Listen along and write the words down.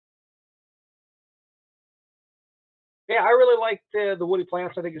Yeah, I really like the woody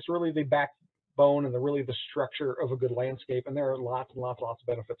plants. I think it's really the backbone and the structure of a good landscape, and there are lots and lots of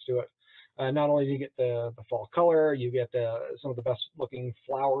benefits to it. Not only do you get the fall color, you get some of the best looking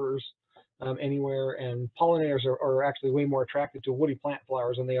flowers anywhere, and pollinators are actually way more attracted to woody plant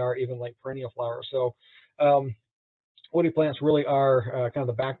flowers than they are even like perennial flowers. So um, woody plants really are kind of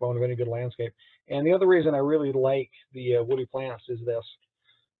the backbone of any good landscape. And the other reason I really like the woody plants is this: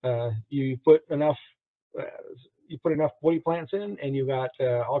 you put enough uh, you put enough woody plants in, and you got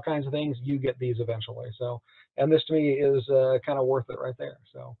all kinds of things. You get these eventually. So, and this to me is kind of worth it right there.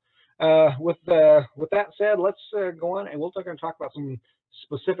 So, with that said, let's go on and we'll talk about some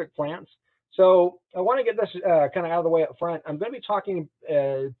specific plants. So, I want to get this kind of out of the way up front. I'm going to be talking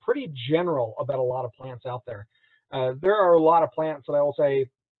pretty general about a lot of plants out there. There are a lot of plants that I will say,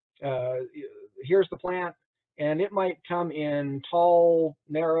 uh, here's the plant, and it might come in tall,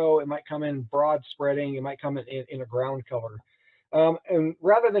 narrow, it might come in broad spreading, it might come in a ground cover. And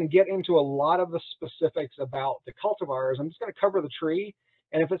rather than get into a lot of the specifics about the cultivars, I'm just going to cover the tree.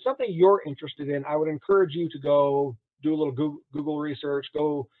 And if it's something you're interested in, I would encourage you to go do a little Google research,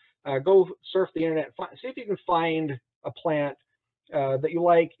 go surf the internet, see if you can find a plant that you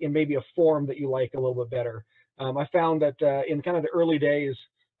like in maybe a form that you like a little bit better. I found that in kind of the early days,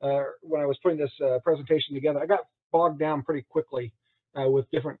 when I was putting this presentation together, I got bogged down pretty quickly with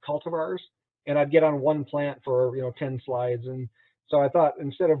different cultivars, and I'd get on one plant for 10 slides, and so I thought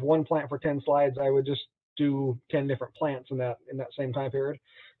instead of one plant for 10 slides, I would just do 10 different plants in that same time period,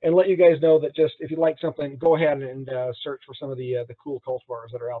 and let you guys know that just if you like something, go ahead and search for some of the cool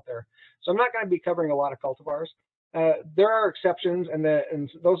cultivars that are out there. So I'm not going to be covering a lot of cultivars. There are exceptions, and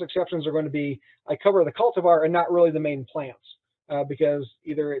those exceptions are going to be I cover the cultivar and not really the main plants. Because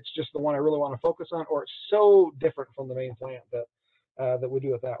either it's just the one I really want to focus on, or it's so different from the main plant that we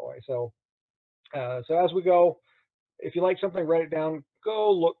do it that way. So as we go, if you like something, write it down.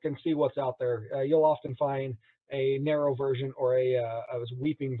 Go look and see what's out there. You'll often find a narrow version or a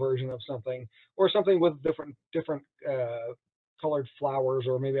weeping version of something, or something with different colored flowers,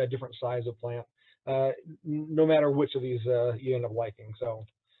 or maybe a different size of plant. No matter which of these you end up liking. So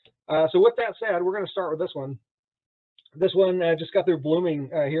with that said, we're going to start with this one. This one just got through blooming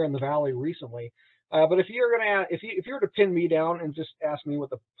here in the valley recently. But if you were to pin me down and just ask me what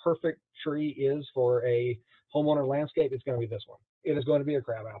the perfect tree is for a homeowner landscape, it's going to be this one. It is going to be a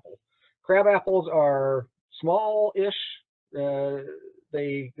crabapple. Crab apples are small-ish.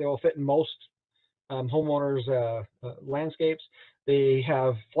 They will fit in most homeowners' landscapes. They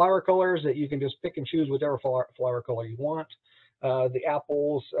have flower colors that you can just pick and choose whichever flower color you want. The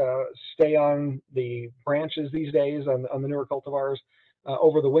apples stay on the branches these days on the newer cultivars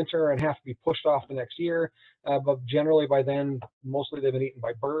over the winter and have to be pushed off the next year. But generally by then, mostly they've been eaten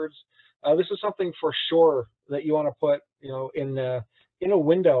by birds. This is something for sure that you want to put, in a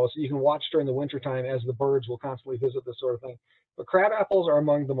window so you can watch during the winter time, as the birds will constantly visit this sort of thing. But crab apples are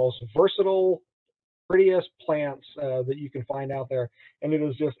among the most versatile, prettiest plants that you can find out there, and it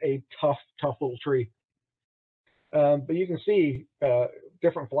is just a tough little tree. But you can see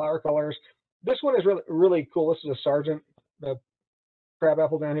different flower colors. This one is really cool. This is a Sargent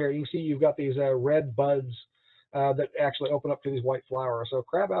crabapple down here. You can see you've got these red buds that actually open up to these white flowers. So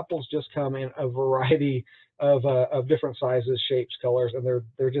crabapples just come in a variety of different sizes, shapes, colors, and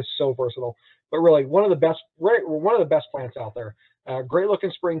they're just so versatile. But really, one of the best plants out there. Great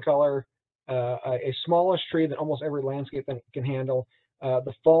looking spring color, a smallish tree that almost every landscape can handle.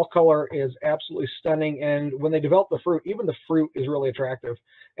 The fall color is absolutely stunning, and when they develop the fruit, even the fruit is really attractive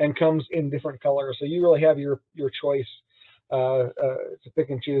and comes in different colors. So you really have your choice to pick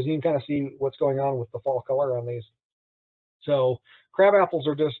and choose. You can kind of see what's going on with the fall color on these. So crab apples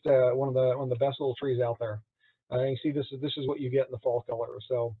are just one of the best little trees out there. You see, this is what you get in the fall color.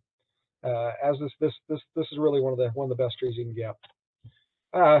 So as this is really one of the best trees you can get.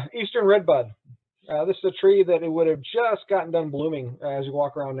 Eastern redbud. This is a tree that it would have just gotten done blooming as you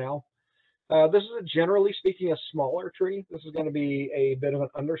walk around now. This is, generally speaking, a smaller tree. This is going to be a bit of an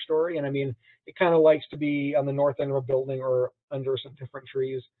understory, and I mean, it kind of likes to be on the north end of a building or under some different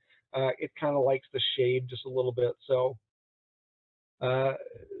trees. It kind of likes the shade just a little bit. So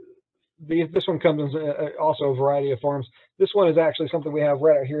this one comes in also a variety of forms. This one is actually something we have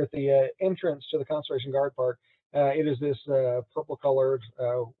right out here at the entrance to the Conservation Guard Park. It is this purple-colored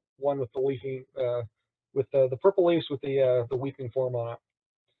one with the leafing, with the purple leaves with the weeping form on it,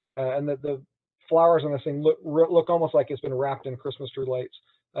 and the flowers on this thing look almost like it's been wrapped in Christmas tree lights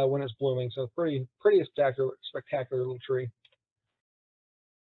when it's blooming. So pretty spectacular little tree.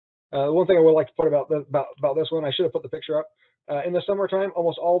 One thing I would like to put about this one, I should have put the picture up. In the summertime,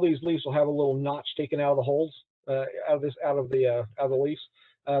 almost all these leaves will have a little notch taken out of the holes. out of the leaves.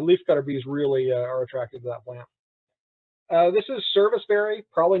 Leafcutter bees really are attracted to that plant. This is serviceberry,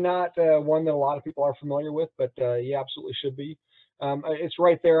 probably not one that a lot of people are familiar with, but you absolutely should be. It's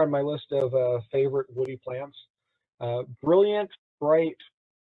right there on my list of favorite woody plants. Brilliant, bright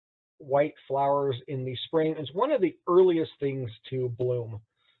white flowers in the spring. It's one of the earliest things to bloom.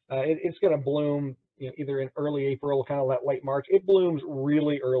 It's going to bloom, either in early April, kind of that late March. It blooms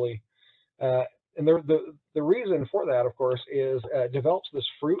really early. Uh, and the reason for that, of course, is it develops this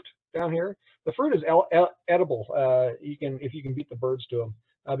fruit down here. The fruit is edible. If you can beat the birds to them,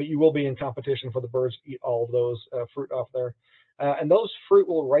 but you will be in competition for the birds to eat all of those fruit off there. And those fruit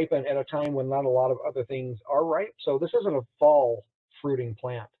will ripen at a time when not a lot of other things are ripe. So this isn't a fall fruiting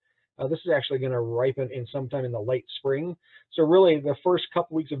plant. This is actually going to ripen in sometime in the late spring. So really, the first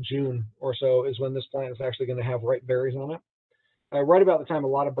couple weeks of June or so is when this plant is actually going to have ripe berries on it. Right about the time a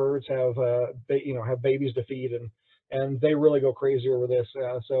lot of birds have have babies to feed, and they really go crazy over this.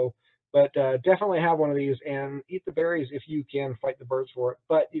 But definitely have one of these and eat the berries if you can fight the birds for it.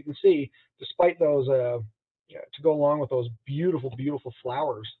 But you can see, despite those, to go along with those beautiful, beautiful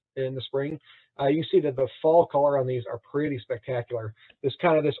flowers in the spring, you see that the fall color on these are pretty spectacular. This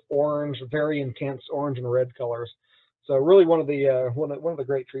orange, very intense orange and red colors. So really one of the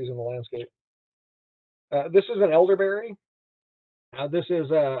great trees in the landscape. This is an elderberry. This is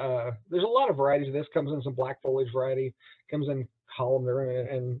there's a lot of varieties of this. Comes in some black foliage variety, comes in columnar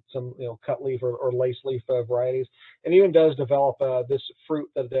and some cut leaf or lace leaf varieties, and even does develop this fruit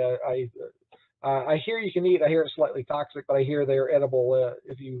that I hear you can eat. I hear it's slightly toxic, but I hear they are edible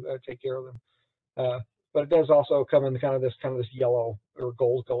if you take care of them. But it does also come in kind of this yellow or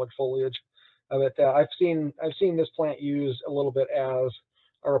gold colored foliage. But I've seen this plant used a little bit as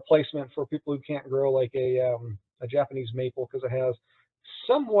a replacement for people who can't grow like a Japanese maple because it has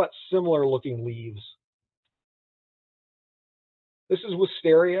somewhat similar looking leaves. This is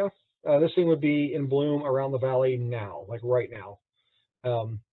wisteria. This thing would be in bloom around the valley now, like right now.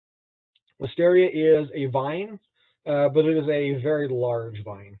 Wisteria is a vine, but it is a very large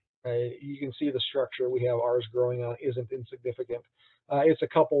vine. You can see the structure we have ours growing on isn't insignificant. It's a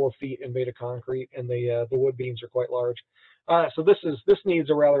couple of feet and made of concrete, and the wood beams are quite large. So this needs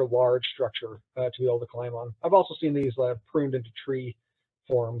a rather large structure to be able to climb on. I've also seen these pruned into tree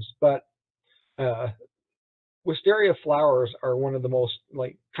forms, but wisteria flowers are one of the most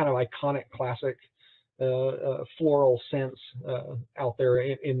kind of iconic classic floral scents out there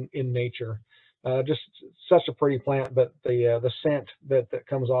in nature. Just such a pretty plant, but the scent that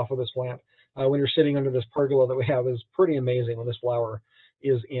comes off of this plant when you're sitting under this pergola that we have is pretty amazing when this flower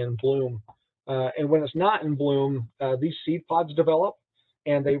is in bloom. And when it's not in bloom, these seed pods develop,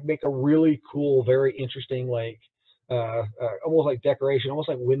 and they make a really cool, very interesting, almost like decoration, almost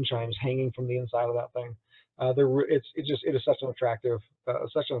like wind chimes hanging from the inside of that thing. It is such an attractive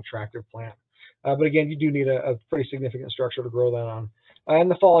plant. But again, you do need a pretty significant structure to grow that on. In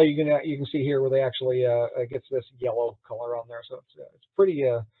the fall, you can see here where they actually gets this yellow color on there, so it's a pretty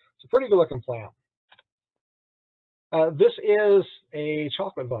good looking plant. This is a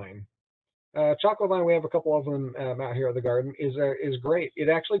chocolate vine. Chocolate vine, we have a couple of them out here at the garden. Is great. It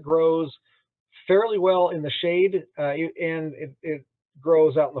actually grows fairly well in the shade, and it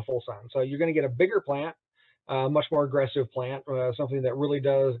grows out in the full sun. So you're going to get a bigger plant. Much more aggressive plant, something that really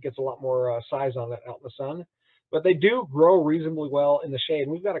gets a lot more size on it out in the sun. But they do grow reasonably well in the shade.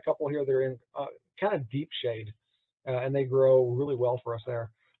 We've got a couple here that are in kind of deep shade, and they grow really well for us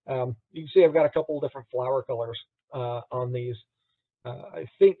there. You can see I've got a couple of different flower colors on these. I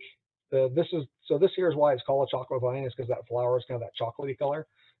think this here is why it's called a chocolate vine, is because that flower is kind of that chocolatey color.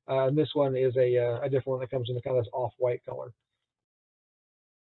 And this one is a different one that comes in kind of this off-white color.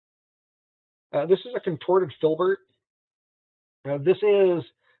 This is a contorted filbert. This is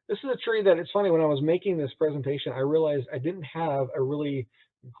a tree that, it's funny, when I was making this presentation, I realized I didn't have a really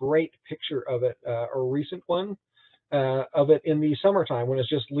great picture of it, or a recent one of it in the summertime when it's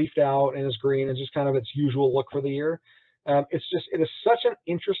just leafed out and is green and just kind of its usual look for the year. It is such an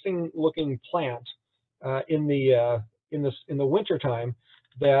interesting looking plant in the wintertime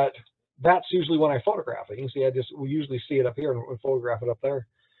that's usually when I photograph it. You can see we usually see it up here and photograph it up there.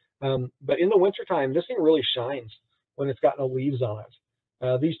 But in the wintertime, this thing really shines when it's got no leaves on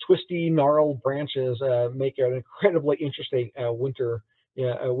it. These twisty, gnarled branches make an incredibly interesting winter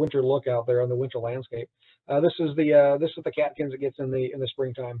look out there on the winter landscape. This is the catkins it gets in the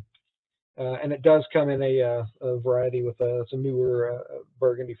springtime, and it does come in a variety with some newer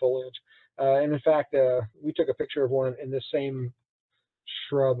burgundy foliage. And in fact, we took a picture of one in this same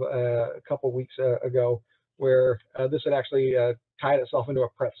shrub a couple weeks ago, where this had actually tied itself into a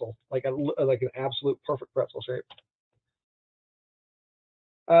pretzel, like an absolute perfect pretzel shape.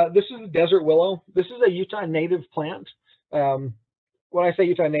 This is the desert willow. This is a Utah native plant. When I say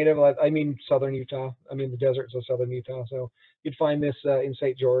Utah native, I mean southern Utah. I mean the deserts of southern Utah. So you'd find this in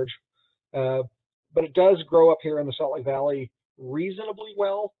St. George. But it does grow up here in the Salt Lake Valley reasonably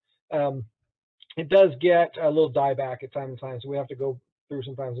well. It does get a little dieback at time to time, so we have to go through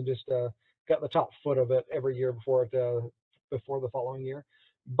sometimes and just cut the top foot of it every year before the following year.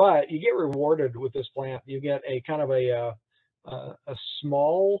 But you get rewarded with this plant. You get a kind of a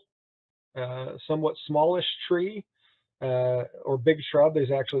small, somewhat smallish tree or big shrub.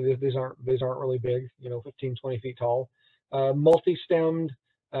 These aren't really big. 15, 20 feet tall. Multi-stemmed,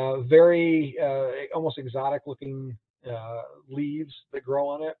 very almost exotic looking leaves that grow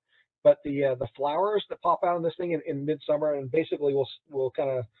on it. But the flowers that pop out of this thing in midsummer and basically will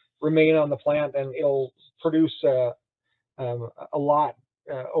kind of remain on the plant, and it'll produce a lot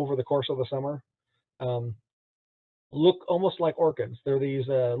over the course of the summer. Look almost like orchids. They're these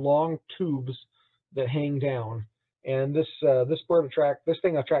long tubes that hang down, and this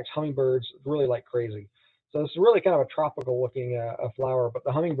thing attracts hummingbirds really like crazy. So this is really kind of a tropical looking flower. But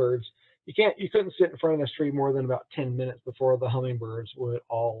the hummingbirds, you couldn't sit in front of this tree more than about 10 minutes before the hummingbirds would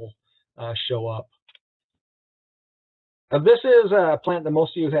all show up. This is a plant that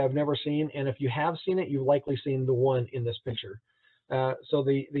most of you have never seen, and if you have seen it, you've likely seen the one in this picture. So out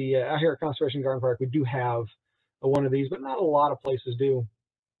here at Conservation Garden Park, we do have one of these, but not a lot of places do.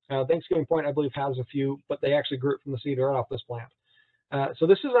 Thanksgiving Point, I believe, has a few, but they actually grew it from the seed right off this plant. So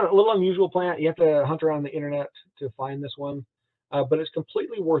this is a little unusual plant. You have to hunt around the internet to find this one, but it's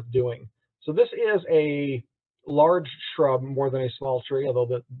completely worth doing. So this is a large shrub more than a small tree,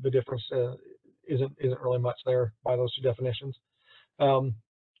 although the difference isn't really much there by those two definitions. So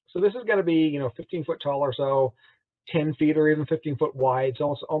this is going to be 15 foot tall or so, 10 feet or even 15 foot wide.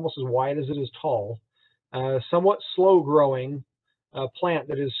 It's almost as wide as it is tall. Somewhat slow growing plant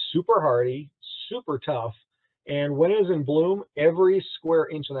that is super hardy, super tough, and when it is in bloom, every square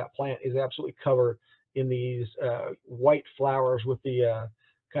inch of that plant is absolutely covered in these white flowers with the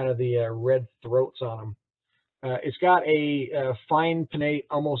kind of the red throats on them. It's got a fine pinnate,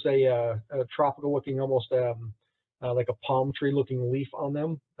 almost a tropical looking, almost like a palm tree looking leaf on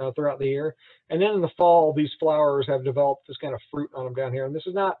them throughout the year. And then in the fall, these flowers have developed this kind of fruit on them down here. And this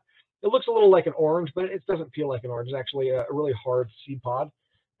is not, it looks a little like an orange, but it doesn't feel like an orange. It's actually a really hard seed pod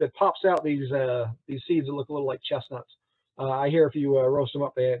that pops out these seeds that look a little like chestnuts. I hear if you roast them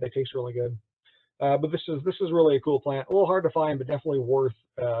up, they taste really good. But this is really a cool plant. A little hard to find, but definitely worth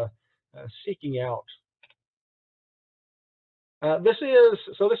seeking out. This is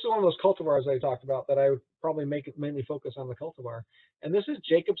one of those cultivars I talked about that I would probably mainly focus on the cultivar, and this is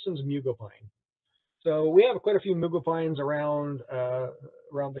Jacobson's Mugopine. So we have quite a few Mugopines around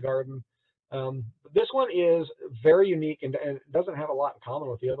the garden. This one is very unique and it doesn't have a lot in common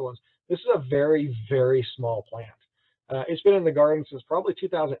with the other ones. This is a very, very small plant. It's been in the garden since probably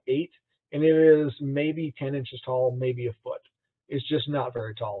 2008, and it is maybe 10 inches tall, maybe a foot. It's just not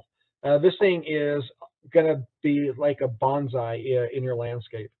very tall. This thing is going to be like a bonsai in your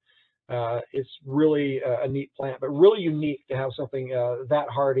landscape. It's really a neat plant, but really unique to have something that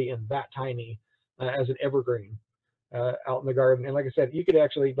hardy and that tiny as an evergreen out in the garden. And like I said, you could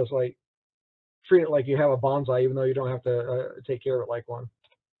actually just like treat it like you have a bonsai, even though you don't have to take care of it like one.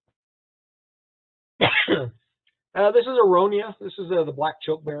 This is Aronia. This is the black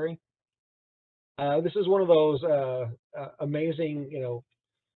chokeberry. This is one of those amazing,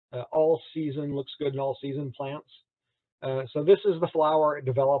 all season, looks good in all season plants. So this is the flower. It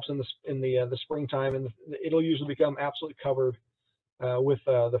develops in the springtime, and it'll usually become absolutely covered with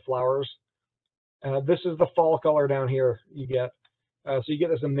the flowers. This is the fall color down here you get. So you get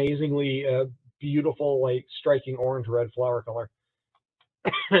this amazingly beautiful, like striking orange-red flower color.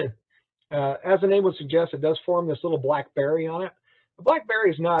 As the name would suggest, it does form this little black berry on it. The black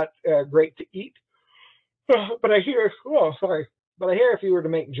berry is not great to eat, but I hear, but I hear if you were to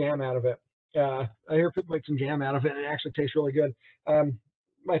make jam out of it, I hear people make some jam out of it, and it actually tastes really good.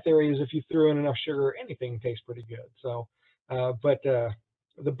 My theory is if you threw in enough sugar, anything tastes pretty good. So, but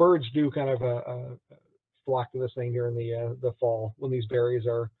the birds do kind of flock to this thing during the fall when these berries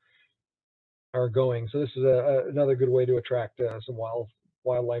are going. So this is another good way to attract some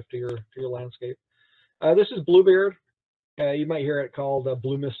wildlife to your landscape. This is bluebeard. You might hear it called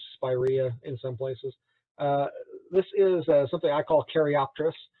Bloomis spirea in some places. This is something I call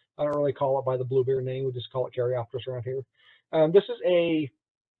Caryopteris. I don't really call it by the bluebeard name. We just call it Caryopteris around here. This is a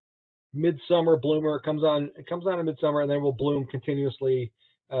midsummer bloomer. It comes on in midsummer and then will bloom continuously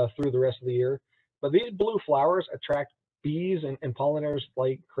through the rest of the year. But these blue flowers attract bees and pollinators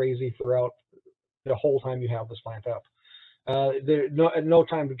like crazy throughout the whole time you have this plant up. At no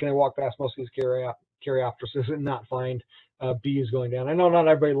time can I walk past most of these caryopteris and not find bees going down. I know not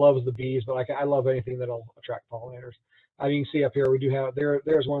everybody loves the bees, but I love anything that'll attract pollinators. You can see up here we do have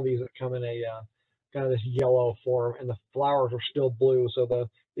there's one of these that come in a kind of this yellow form, and the flowers are still blue. So the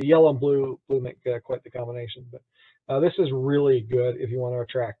yellow and blue make quite the combination. But this is really good if you want to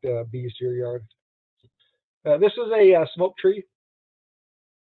attract bees to your yard. This is a smoke tree.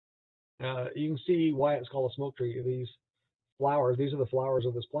 You can see why it's called a smoke tree. These flowers, these are the flowers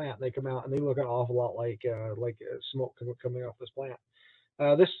of this plant. They come out and they look an awful lot like smoke coming off this plant.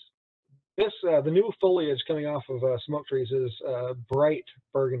 The new foliage coming off of smoke trees is bright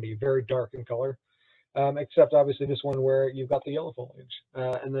burgundy, very dark in color. Except obviously this one where you've got the yellow foliage,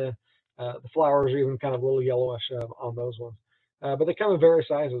 and the flowers are even kind of a little yellowish on those ones. But they come in various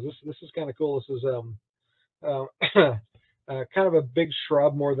sizes. This is kind of cool. This is kind of a big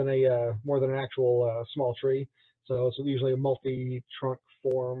shrub more than an actual small tree. So it's usually a multi-trunk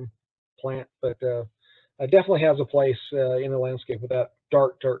form plant, but definitely has a place in the landscape with that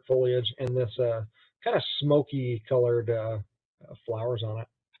dark foliage and this kind of smoky colored flowers on it.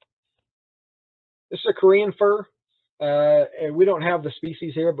 This is a Korean fir. And we don't have the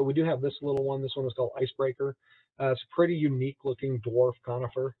species here, but we do have this little one. This one is called Icebreaker. It's a pretty unique looking dwarf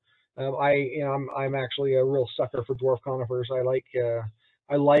conifer. I'm actually a real sucker for dwarf conifers. I like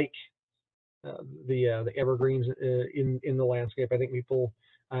the evergreens in the landscape. I think people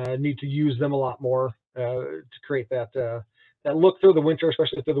need to use them a lot more to create that look through the winter,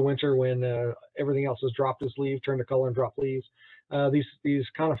 especially through the winter when everything else has dropped its leaves, turned to color, and dropped leaves. These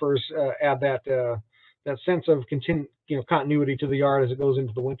conifers add that sense of continuity to the yard as it goes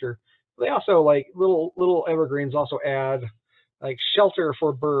into the winter. They also, like little evergreens, also add like shelter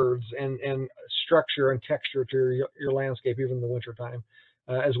for birds and structure and texture to your landscape even in the winter time,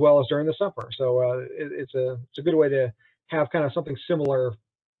 as well as during the summer. So it's a good way to have kind of something similar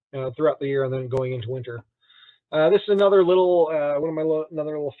throughout the year and then going into winter. This is another little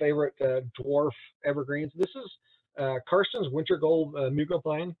another little favorite dwarf evergreens. This is Karsten's Winter Gold Mugo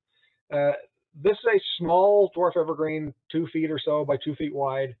Pine. This is a small dwarf evergreen, 2 feet or so by 2 feet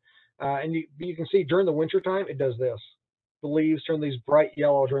wide, and you can see during the winter time it does this. The leaves turn these bright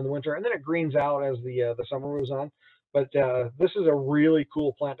yellow during the winter, and then it greens out as the summer moves on. But this is a really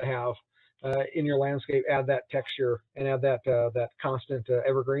cool plant to have in your landscape. Add that texture and add that constant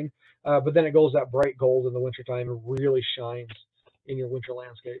evergreen. But then it goes that bright gold in the wintertime and really shines in your winter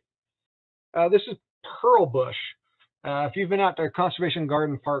landscape. This is pearl bush. If you've been out to Conservation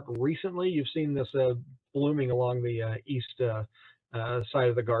Garden Park recently, you've seen this blooming along the east side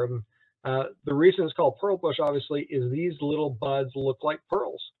of the garden. The reason it's called pearl bush, obviously, is these little buds look like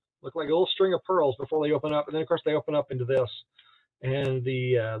pearls, look like a little string of pearls before they open up, and then of course they open up into this, and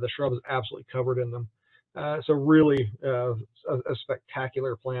the shrub is absolutely covered in them. So really a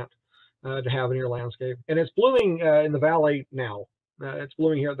spectacular plant to have in your landscape, and it's blooming in the valley now. It's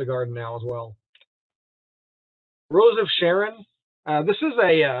blooming here at the garden now as well. Rose of Sharon. This is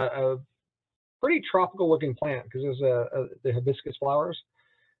a pretty tropical looking plant because there's the hibiscus flowers.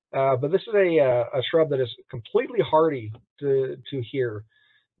 But this is a shrub that is completely hardy to here.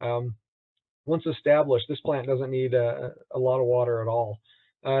 Once established, this plant doesn't need a lot of water at all.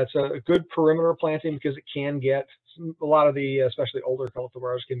 It's a good perimeter planting because it can get a lot of the, especially older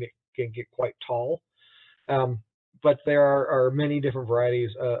cultivars, can get quite tall. But there are many different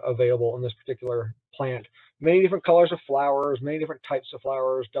varieties available in this particular plant. Many different colors of flowers, many different types of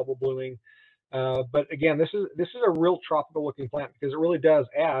flowers, double blooming. But again, this is a real tropical looking plant because it really does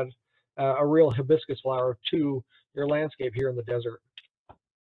add a real hibiscus flower to your landscape here in the desert.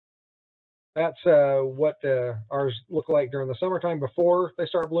 That's what ours look like during the summertime before they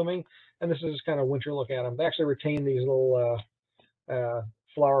start blooming, and this is just kind of winter look at them. They actually retain these little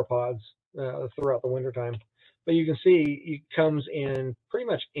flower pods throughout the wintertime. But you can see it comes in pretty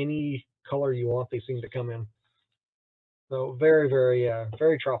much any color you want these things to come in. So very, very,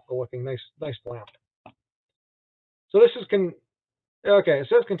 very tropical looking, nice plant. So this is okay. It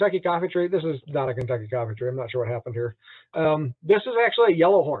says Kentucky coffee tree. This is not a Kentucky coffee tree. I'm not sure what happened here. This is actually a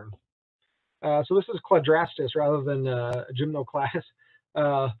yellow horn. So this is Quadrastus rather than Gymnoclass.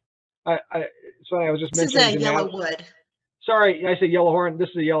 So I was just mentioning. This is a yellow wood. Sorry, I said yellow horn. This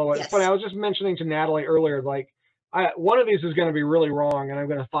is a yellow wood. Yes. It's funny. I was just mentioning to Natalie earlier, like one of these is going to be really wrong, and I'm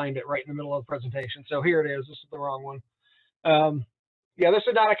going to find it right in the middle of the presentation. So here it is. This is the wrong one. Yeah, this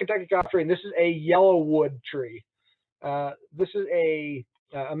is not a Kentucky coffee tree. This is a yellow wood tree. This is a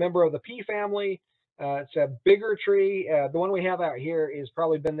member of the pea family. It's a bigger tree. The one we have out here has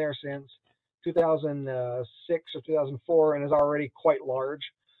probably been there since 2006 or 2004 and is already quite large.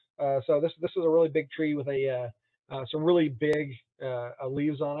 So this is a really big tree with some really big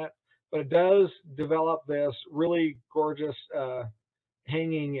leaves on it. But it does develop this really gorgeous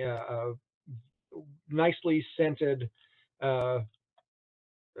hanging, nicely scented uh,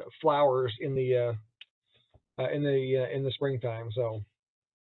 flowers in the springtime. So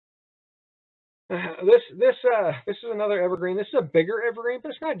this is another evergreen. This is a bigger evergreen, but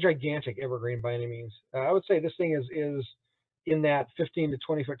it's not gigantic evergreen by any means. I would say this thing is in that 15 to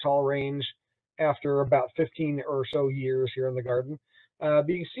 20 foot tall range after about 15 or so years here in the garden. But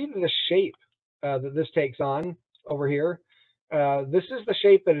you can see the shape that this takes on over here. This is the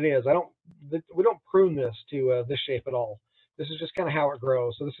shape that it is. We don't prune this to this shape at all. This is just kind of how it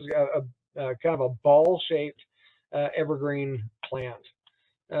grows. So this is a kind of a ball-shaped evergreen plant.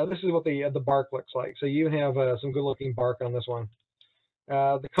 This is what the bark looks like. So you even have some good-looking bark on this one.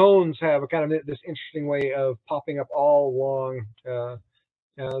 The cones have a kind of this interesting way of popping up all along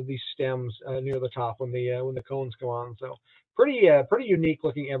these stems near the top when the cones come on. So pretty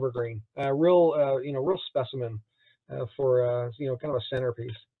unique-looking evergreen. Real specimen for kind of a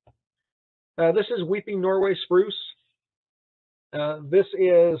centerpiece. This is Weeping Norway spruce. This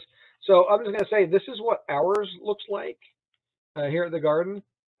is so I'm just going to say this is what ours looks like here at the garden.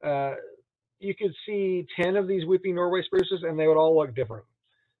 You could see 10 of these Weeping Norway spruces, and they would all look different.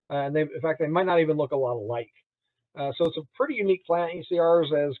 And in fact, they might not even look a lot alike. So it's a pretty unique plant. You see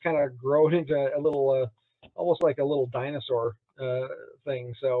ours has kind of grown into a little, almost like a little dinosaur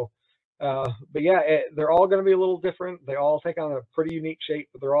thing. So, but yeah, they're all going to be a little different. They all take on a pretty unique shape,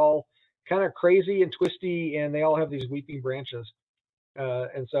 but they're all kind of crazy and twisty, and they all have these weeping branches.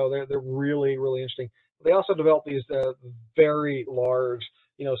 And so they're really, really interesting. They also develop these very large,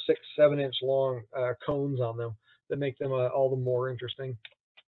 6-7 inch long cones on them that make them all the more interesting.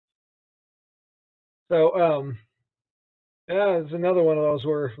 So there's another one of those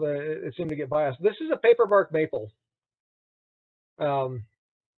where it seemed to get biased. This is a paperbark maple. The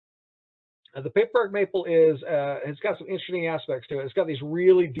paperbark maple has got some interesting aspects to it. It's got these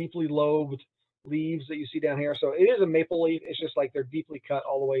really deeply lobed leaves that you see down here. So it is a maple leaf. It's just like they're deeply cut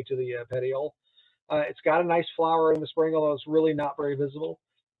all the way to the petiole. It's got a nice flower in the spring, although it's really not very visible.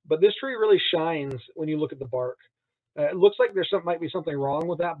 But this tree really shines when you look at the bark. It looks like might be something wrong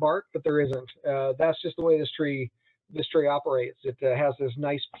with that bark, but there isn't. That's just the way this tree operates. It has this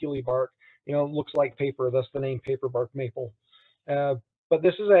nice peely bark. Looks like paper. Thus the name paperbark maple. But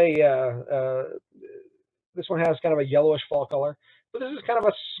this is this one has kind of a yellowish fall color. But this is kind of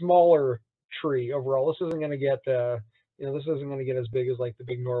a smaller tree overall. This isn't going to get this isn't going to get as big as like the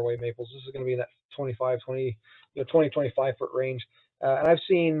big Norway maples. This is going to be in that 25 foot range. And I've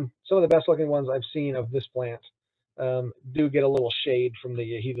seen some of the best looking ones I've seen of this plant do get a little shade from the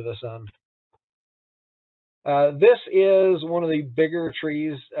heat of the sun. This is one of the bigger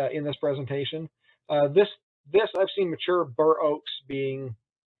trees in this presentation. This I've seen mature bur oaks being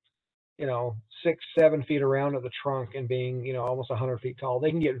 6-7 feet around at the trunk and being almost 100 feet tall. They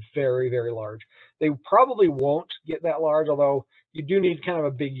can get very, very large. They probably won't get that large, although you do need kind of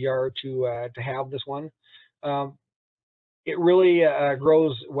a big yard to have this one. It really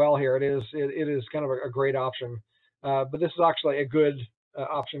grows well here. It is kind of a great option. But this is actually a good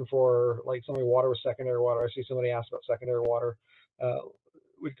option for like somebody water with secondary water. I see somebody asked about secondary water.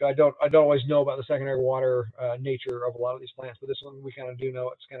 I don't always know about the secondary water nature of a lot of these plants, but this one we kind of do know.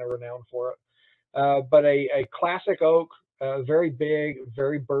 It's kind of renowned for it. But a classic oak, very big,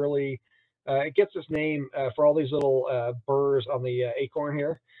 very burly. It gets its name for all these little burrs on the acorn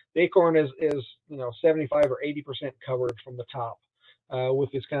here. The acorn is 75 or 80% covered from the top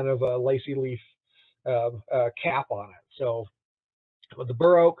with this kind of lacy leaf cap on it. So with the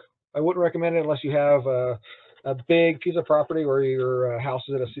bur oak, I wouldn't recommend it unless you have a big piece of property where your house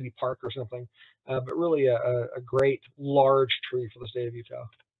is at a city park or something. But really a great large tree for the state of Utah.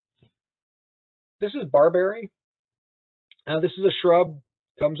 This is barberry. This is a shrub.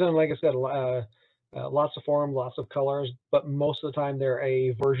 Comes in, like I said, lots of form, lots of colors, but most of the time they're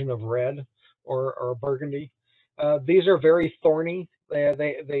a version of red or burgundy. These are very thorny.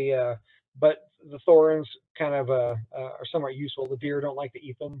 But the thorns kind of are somewhat useful. The deer don't like to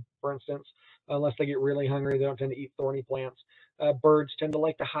eat them, for instance, unless they get really hungry. They don't tend to eat thorny plants. Birds tend to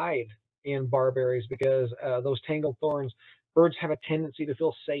like to hide in barberries because those tangled thorns, birds have a tendency to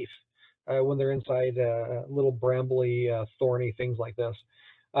feel safe when they're inside little brambly, thorny things like this.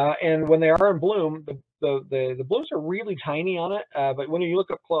 And when they are in bloom, the blooms are really tiny on it, but when you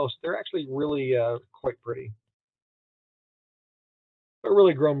look up close, they're actually really quite pretty. But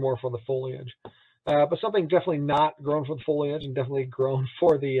really grown more for the foliage. But something definitely not grown for the foliage and definitely grown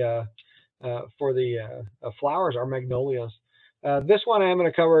for the for the flowers are magnolias. This one I'm going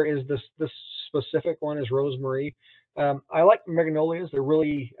to cover is this specific one is rosemary. I like magnolias. They're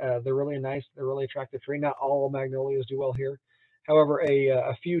really nice. They're really attractive tree. Not all magnolias do well here. However,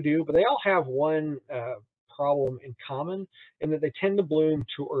 a few do, but they all have one problem in common in that they tend to bloom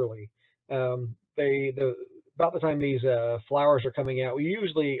too early. About the time these flowers are coming out, we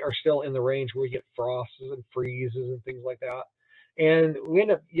usually are still in the range where we get frosts and freezes and things like that. And you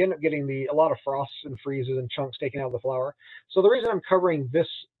end up getting a lot of frosts and freezes and chunks taken out of the flower. So the reason I'm covering this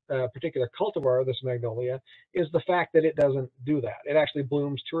particular cultivar, this magnolia, is the fact that it doesn't do that. It actually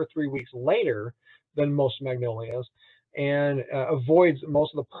blooms 2 or 3 weeks later than most magnolias, and avoids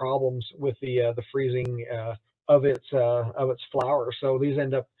most of the problems with the freezing of its flowers. So these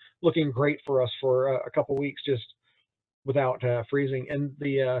end up looking great for us for a couple weeks just without freezing. And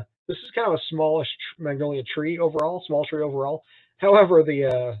this is kind of a smallish magnolia tree overall, small tree overall. However,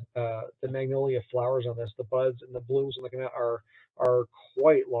 the magnolia flowers on this, the buds and the blooms I'm looking at are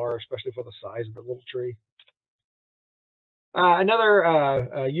quite large, especially for the size of the little tree.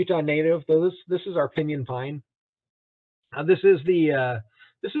 Another Utah native, though this is our pinyon pine. This is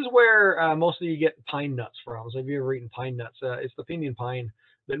where most of you get pine nuts from. So if you've ever eaten pine nuts, it's the pinyon pine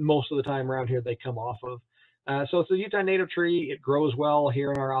that most of the time around here they come off of. So it's a Utah native tree. It grows well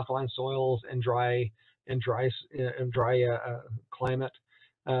here in our alkaline soils and dry climate.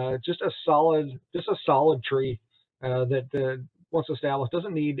 Just a solid tree that once established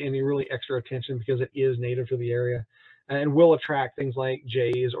doesn't need any really extra attention because it is native to the area and will attract things like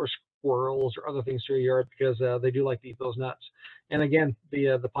jays or squirrels or other things to your yard because they do like to eat those nuts. And again,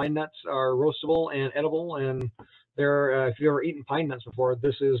 the pine nuts are roastable and edible, and they're if you've ever eaten pine nuts before,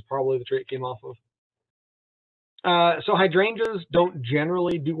 this is probably the tree it came off of. So hydrangeas don't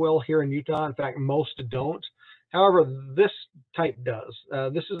generally do well here in Utah. In fact, most don't. However, this type does.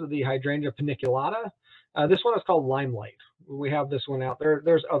 This is the hydrangea paniculata. This one is called Limelight. We have this one out there.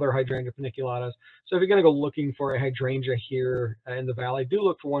 There's other hydrangea paniculatas. So if you're going to go looking for a hydrangea here in the valley, do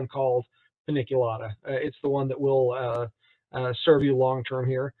look for one called paniculata. It's the one that will serve you long term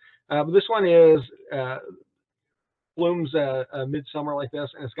here. But this one blooms midsummer like this,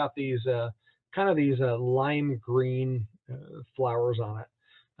 and it's got these kind of these lime green flowers on it.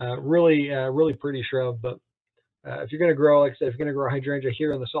 Really pretty shrub. But if you're going to grow, like I said, if you're going to grow a hydrangea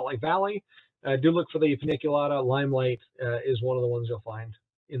here in the Salt Lake Valley, do look for the paniculata. Limelight is one of the ones you'll find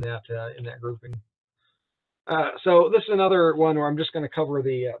in that grouping. So this is another one where I'm just going to cover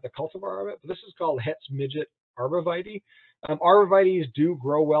the cultivar of it. But this is called Het's Midget Arborvitae. Arborvitaes do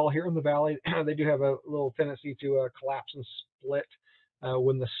grow well here in the valley. They do have a little tendency to collapse and split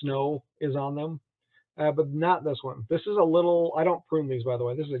when the snow is on them, but not this one. This is a little, I don't prune these, by the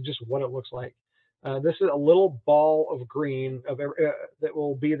way. This is just what it looks like. This is a little ball of green that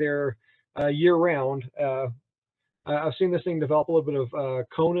will be there year round. I've seen this thing develop a little bit of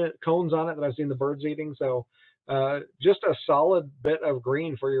cones on it that I've seen the birds eating. So just a solid bit of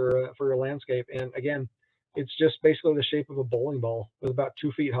green for your landscape. And again, it's just basically the shape of a bowling ball. It's about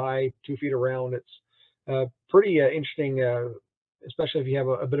 2 feet high, 2 feet around. It's pretty interesting, especially if you have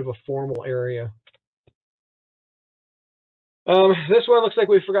a bit of a formal area. This one looks like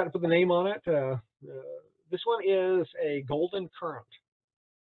we forgot to put the name on it. This one is a golden currant.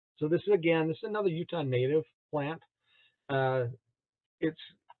 So this is another Utah native plant. This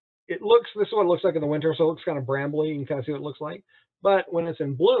is what it looks like in the winter, so it looks kind of brambly. You can kind of see what it looks like. But when it's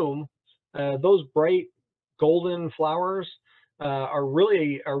in bloom, those bright golden flowers are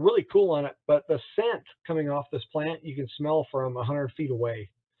really cool on it. But the scent coming off this plant, you can smell from 100 feet away.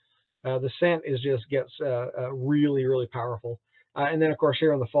 The scent gets really powerful. And then of course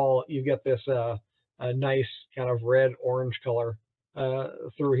here in the fall, you get this nice kind of red orange color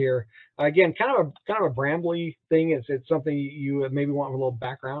through here. Again, kind of a brambly thing. It's something you maybe want a little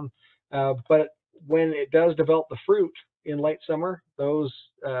background. But when it does develop the fruit in late summer, those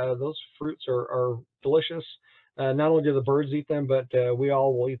fruits are delicious. Not only do the birds eat them, but we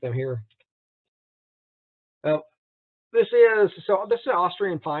all will eat them here. This is an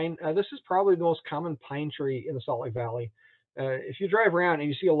Austrian pine. This is probably the most common pine tree in the Salt Lake Valley. If you drive around and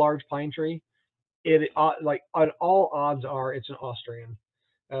you see a large pine tree, like all odds are it's an Austrian.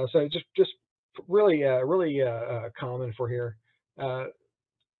 So just really common for here.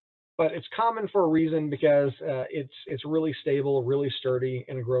 But it's common for a reason because it's really stable, really sturdy,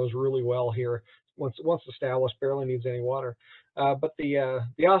 and it grows really well here. Once established, barely needs any water. But the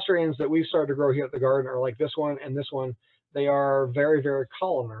Austrians that we've started to grow here at the garden are like this one and this one. They are very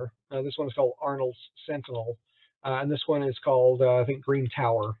columnar. This one is called Arnold's Sentinel, and this one is called I think Green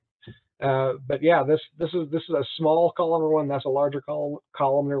Tower. But yeah, this is a small columnar one. That's a larger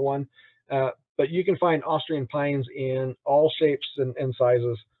columnar one. But you can find Austrian pines in all shapes and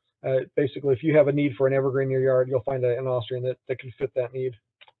sizes. Basically, if you have a need for an evergreen in your yard, you'll find an Austrian that can fit that need.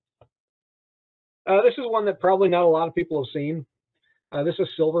 This is one that probably not a lot of people have seen. This is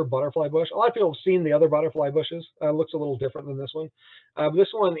silver butterfly bush. A lot of people have seen the other butterfly bushes. Looks a little different than this one. But this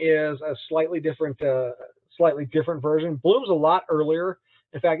one is a slightly different version. Blooms a lot earlier.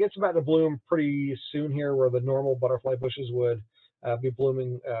 In fact, it's about to bloom pretty soon here, where the normal butterfly bushes would be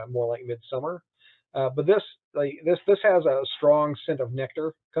blooming more like midsummer. But this has a strong scent of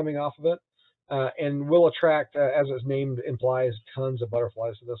nectar coming off of it, and will attract, as its name implies, tons of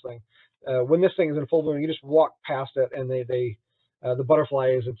butterflies to this thing. When this thing is in full bloom, you just walk past it, and the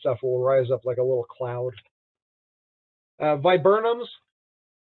butterflies and stuff will rise up like a little cloud. Viburnums,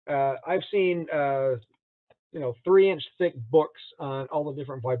 I've seen 3-inch thick books on all the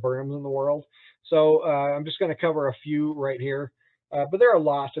different viburnums in the world. So I'm just going to cover a few right here. But there are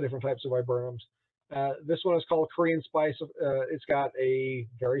lots of different types of viburnums. This one is called Korean spice. It's got a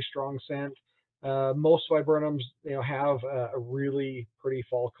very strong scent. Most viburnums, have a really pretty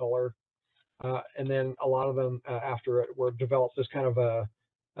fall color. And then a lot of them after it were developed this kind of a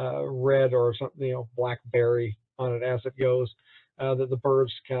red or something, blackberry on it as it goes, that the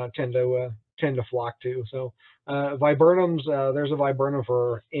birds kind of tend to flock to. So viburnums, there's a viburnum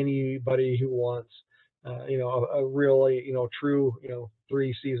for anybody who wants, a really, true,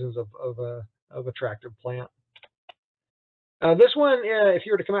 3 seasons of attractive plant. This one, if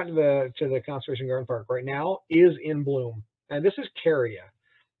you were to come out to the Conservation Garden Park right now, is in bloom. And this is Caria.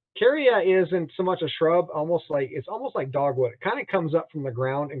 Caria isn't so much a shrub, it's almost like dogwood. It kind of comes up from the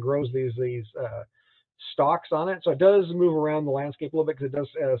ground and grows these stalks on it. So it does move around the landscape a little bit because it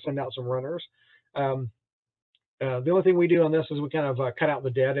does send out some runners. The only thing we do on this is we kind of cut out the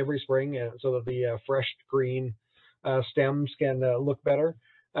dead every spring so that the fresh green stems can look better.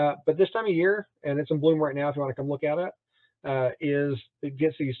 But this time of year, and it's in bloom right now if you want to come look at it, it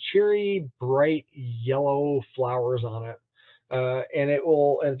gets these cheery, bright yellow flowers on it. And it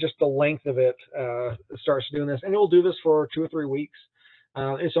will, just the length of it starts doing this, and it will do this for 2 or 3 weeks.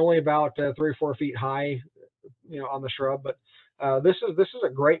 It's only about 3 or 4 feet high, on the shrub, but this is a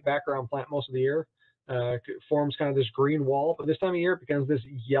great background plant most of the year. It forms kind of this green wall, but this time of year it becomes this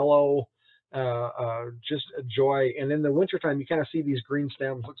yellow, just a joy. And in the wintertime, you kind of see these green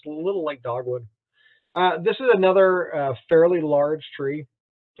stems. Looks a little like dogwood. This is another fairly large tree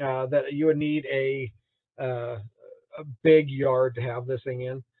that you would need a big yard to have this thing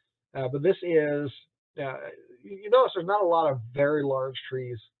in. But this is, you notice there's not a lot of very large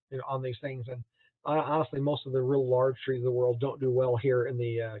trees on these things. And honestly, most of the real large trees in the world don't do well here in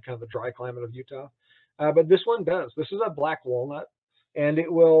the kind of the dry climate of Utah. But this one does. This is a black walnut, and it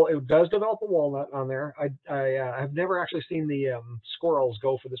does develop a walnut on there. I have never actually seen the squirrels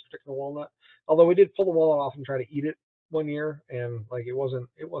go for this particular walnut, although we did pull the walnut off and try to eat it one year, and it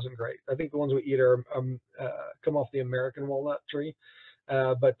wasn't great. I think the ones we eat are come off the American walnut tree,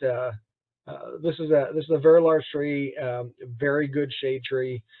 but this is a very large tree, very good shade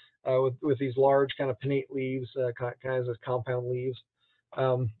tree with these large kind of pinnate leaves, kinds of compound leaves.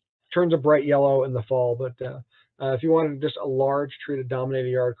 Turns a bright yellow in the fall, but if you wanted just a large tree to dominate a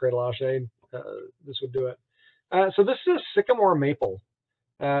yard, create a lot of shade, this would do it. So this is a sycamore maple.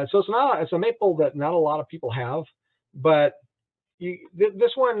 So it's a maple that not a lot of people have, but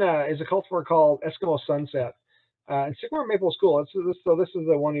this one is a cultivar called Eskimo Sunset. And sycamore maple is cool. So this is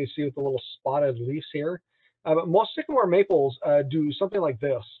the one you see with the little spotted leaves here. But most sycamore maples do something like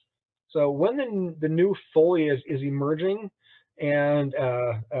this. So when the new foliage is emerging and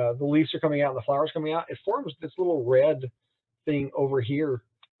the leaves are coming out and the flowers coming out, it forms this little red thing over here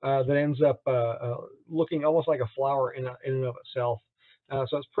that ends up looking almost like a flower in and of itself.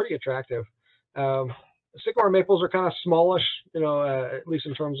 So it's pretty attractive. Sycamore maples are kind of smallish, at least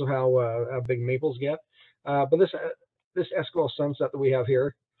in terms of how big maples get. But this Eskimo Sunset that we have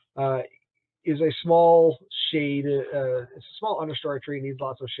here is a small shade. It's a small understory tree, needs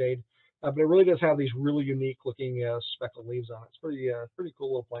lots of shade, but it really does have these really unique looking speckled leaves on it. It's pretty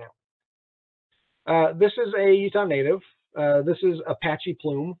cool little plant. This is a Utah native. This is Apache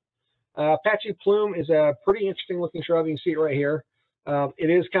plume. Apache plume is a pretty interesting looking shrub. You can see it right here. It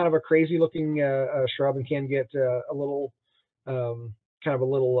is kind of a crazy looking shrub and can get a little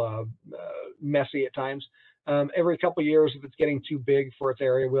messy at times. Every couple of years, if it's getting too big for its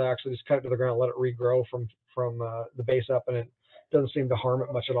area, we'll actually just cut it to the ground, let it regrow from the base up, and it doesn't seem to harm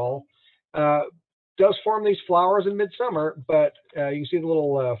it much at all. Does form these flowers in midsummer, but you can see the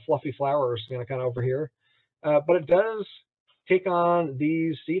little fluffy flowers kind of over here. But it does take on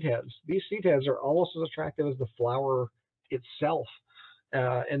these seed heads. These seed heads are almost as attractive as the flower itself.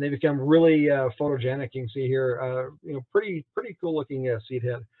 and they become really photogenic. You can see here, pretty cool looking seed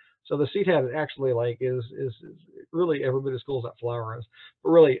head. So the seed head actually like is really every bit as cool as that flower is. But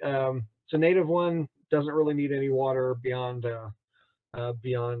really, it's a native one. Doesn't really need any water beyond what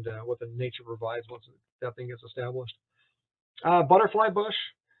the nature provides once that thing gets established. Butterfly bush.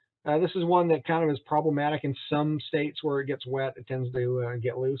 This is one that kind of is problematic in some states where it gets wet. It tends to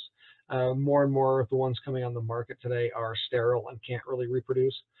get loose. More and more of the ones coming on the market today are sterile and can't really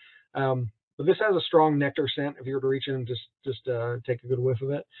reproduce. But this has a strong nectar scent. If you were to reach in and just take a good whiff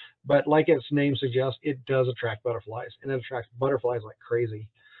of it. But like its name suggests, it does attract butterflies, and it attracts butterflies like crazy.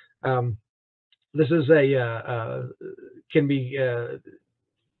 This is can be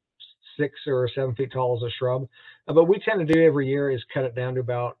 6 or 7 feet tall as a shrub. But we tend to do every year is cut it down to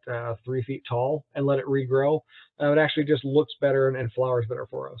about 3 feet tall and let it regrow. It actually just looks better and flowers better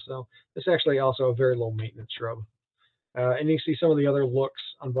for us. So it's actually also a very low maintenance shrub. And you see some of the other looks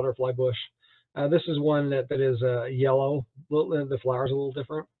on butterfly bush. This is one that is yellow. The flowers are a little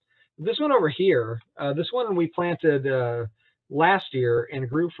different. This one over here, this one we planted last year and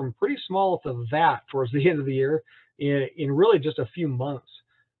grew from pretty small to that towards the end of the year in really just a few months.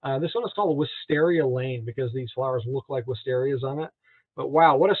 This one is called Wisteria Lane because these flowers look like wisterias on it. But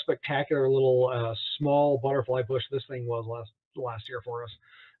wow, what a spectacular little small butterfly bush this thing was last year for us.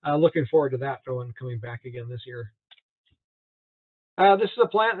 Looking forward to that one coming back again this year. This is a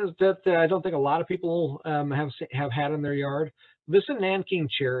plant that I don't think a lot of people have had in their yard. This is a Nanking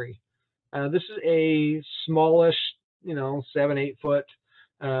cherry. This is a smallish, 7-8 foot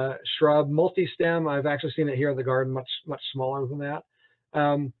shrub, multi-stem. I've actually seen it here in the garden, much smaller than that.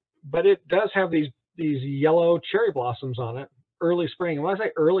 But it does have these yellow cherry blossoms on it early spring. And when I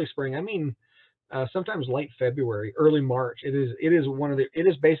say early spring, I mean sometimes late February, early March. It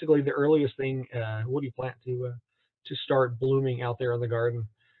is basically the earliest thing woody plant to start blooming out there in the garden.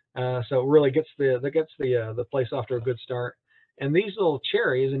 So it really gets the place off to a good start. And these little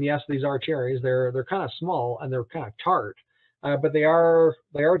cherries, and yes, these are cherries. They're kind of small and they're kind of tart, but they are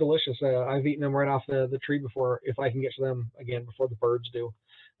delicious. I've eaten them right off the tree before, if I can get to them again before the birds do.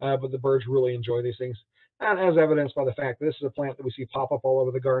 But the birds really enjoy these things, and as evidenced by the fact that this is a plant that we see pop up all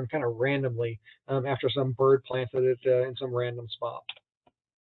over the garden kind of randomly after some bird planted it in some random spot.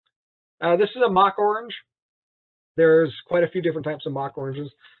 This is a mock orange. There's quite a few different types of mock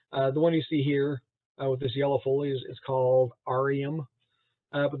oranges. The one you see here with this yellow foliage is called Arium.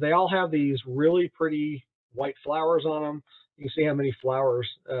 But they all have these really pretty white flowers on them. You can see how many flowers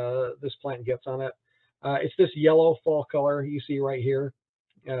this plant gets on it. It's this yellow fall color you see right here.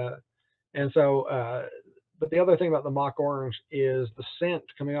 And so, but the other thing about the mock orange is the scent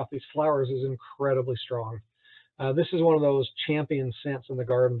coming off these flowers is incredibly strong. This is one of those champion scents in the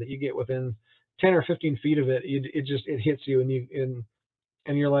garden that you get within 10 or 15 feet of it. It hits you,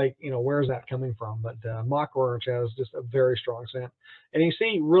 and you're like, where's that coming from? But mock orange has just a very strong scent, and you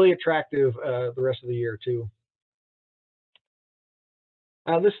see really attractive the rest of the year too.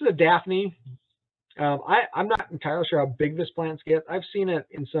 This is a Daphne. I'm not entirely sure how big this plant gets. I've seen it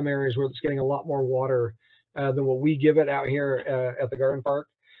in some areas where it's getting a lot more water than what we give it out here at the garden park.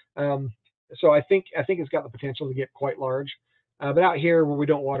 So I think it's got the potential to get quite large. But out here where we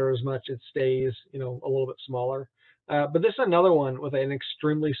don't water as much, it stays, a little bit smaller. But this is another one with an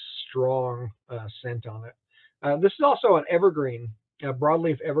extremely strong scent on it. This is also an evergreen,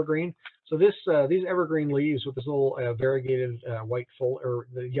 broadleaf evergreen. So these evergreen leaves with this little variegated white or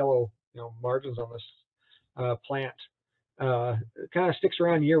the yellow margins on this plant kind of sticks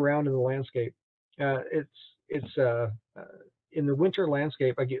around year round in the landscape. It's in the winter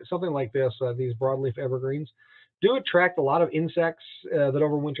landscape, I get something like this. These broadleaf evergreens do attract a lot of insects that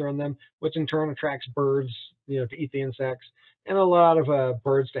overwinter on them, which in turn attracts birds, to eat the insects, and a lot of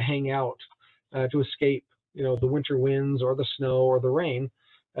birds to hang out to escape, the winter winds or the snow or the rain.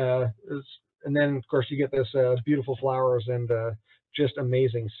 And then, of course, you get this beautiful flowers and just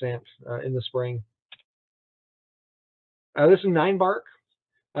amazing scent in the spring. This is nine bark.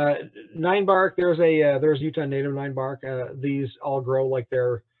 Nine bark. There's Utah native nine bark. These all grow like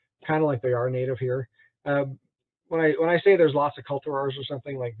they're kind of like they are native here. When I say there's lots of cultivars or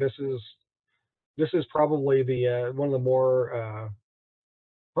something, like this is probably the one of the more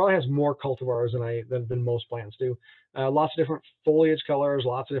probably has more cultivars than most plants do. Lots of different foliage colors,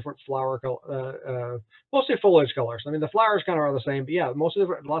 lots of different flower mostly foliage colors. I mean, the flowers kind of are the same, but yeah, lots of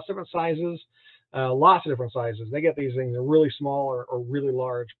different sizes. Lots of different sizes. They get these things, they're really small or really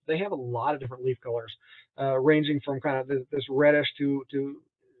large. They have a lot of different leaf colors, ranging from kind of this reddish to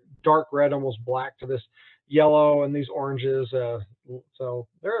dark red, almost black, to this yellow and these oranges. So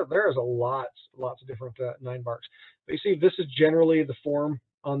there's lots of different nine barks. But you see, this is generally the form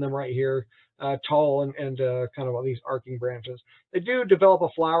on them right here, tall and kind of on these arcing branches. They do develop a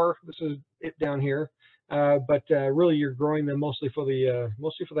flower. This is it down here. But really, you're growing them mostly for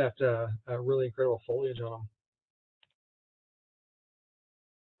that really incredible foliage on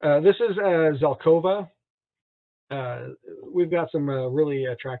them. This is Zelkova. We've got some really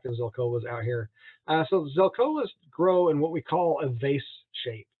attractive Zelkovas out here. So Zelkovas grow in what we call a vase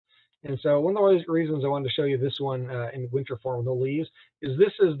shape. And so one of the reasons I wanted to show you this one in winter form with no leaves is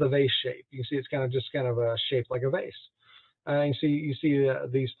this is the vase shape. You can see it's kind of shaped like a vase. You see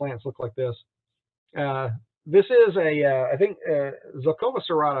these plants look like this. This is I think Zelkova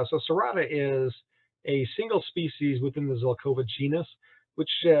serrata. So serrata is a single species within the Zelkova genus, which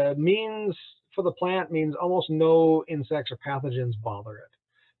means for the plant means almost no insects or pathogens bother it.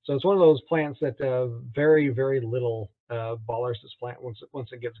 So it's one of those plants that very, very little bothers this plant once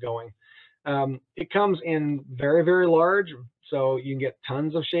it gets going. It comes in very, very large, so you can get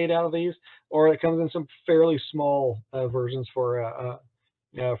tons of shade out of these, or it comes in some fairly small versions for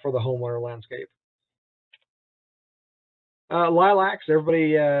the home or landscape. Lilacs,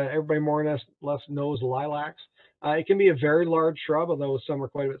 everybody more or less knows lilacs. It can be a very large shrub, although some are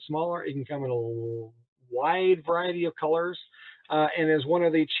quite a bit smaller. It can come in a wide variety of colors, and is one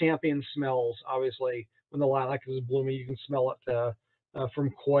of the champion smells. Obviously, when the lilac is blooming, you can smell it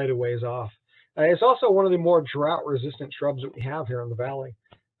from quite a ways off. It's also one of the more drought-resistant shrubs that we have here in the valley.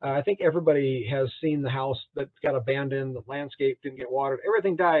 I think everybody has seen the house that got abandoned, the landscape didn't get watered,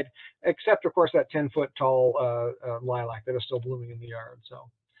 everything died, except, of course, that 10-foot tall lilac that is still blooming in the yard. So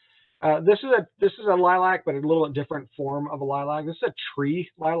this is a lilac, but a little bit different form of a lilac. This is a tree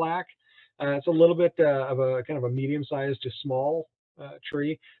lilac. It's a little bit of a kind of a medium-sized to small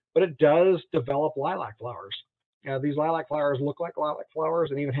tree, but it does develop lilac flowers. These lilac flowers look like lilac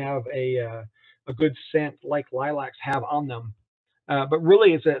flowers and even have a good scent like lilacs have on them. But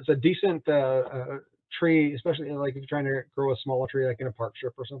really, it's a decent tree, especially like if you're trying to grow a smaller tree, like in a park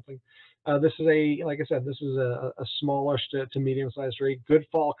strip or something. This is like I said, this is a smallish to medium-sized tree, good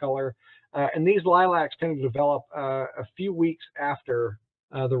fall color. And these lilacs tend to develop a few weeks after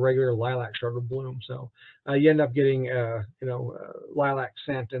the regular lilac shrub will bloom. So you end up getting, lilac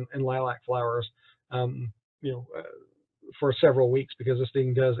scent and lilac flowers, for several weeks because this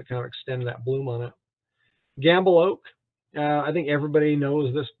thing does kind of extend that bloom on it. Gamble oak. I think everybody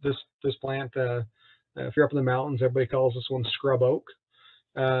knows this plant. If you're up in the mountains, everybody calls this one scrub oak.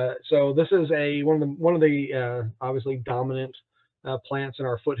 So this is one of the obviously dominant plants in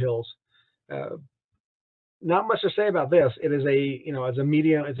our foothills. Not much to say about this. It is it's a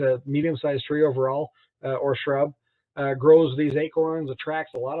medium-sized tree overall, or shrub. Grows these acorns,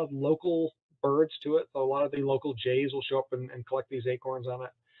 attracts a lot of local birds to it. So a lot of the local jays will show up and collect these acorns on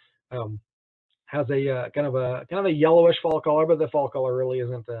it. Has a kind of a yellowish fall color, but the fall color really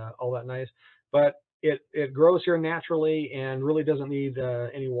isn't all that nice. But it grows here naturally and really doesn't need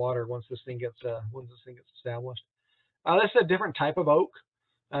any water once this thing gets established. This is a different type of oak,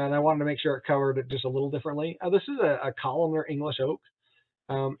 and I wanted to make sure it covered it just a little differently. This is a columnar English oak.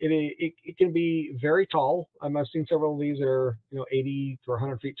 It can be very tall. I've seen several of these that are 80 to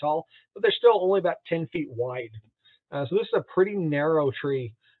 100 feet tall, but they're still only about 10 feet wide. So this is a pretty narrow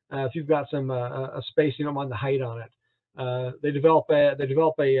tree. If you've got some a space, you don't mind the height on it. They develop an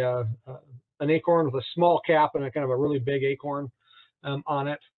acorn with a small cap and a kind of a really big acorn on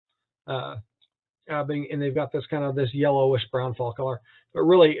it. And they've got this yellowish brown fall color, but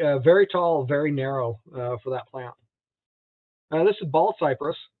really very tall, very narrow for that plant. This is bald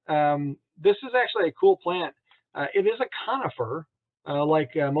cypress. This is actually a cool plant. It is a conifer,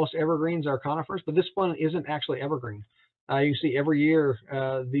 like most evergreens are conifers, but this one isn't actually evergreen. You see every year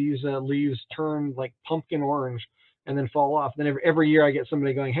these leaves turn like pumpkin orange and then fall off. Then every year I get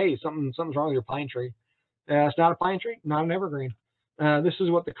somebody going, "Hey, something's wrong with your pine tree." It's not a pine tree, not an evergreen. This is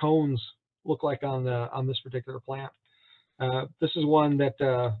what the cones look like on this particular plant. This is one that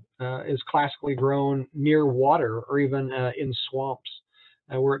is classically grown near water or even in swamps,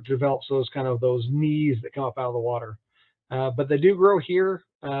 where it develops those knees that come up out of the water. But they do grow here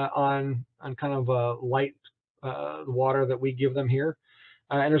on kind of light water that we give them here,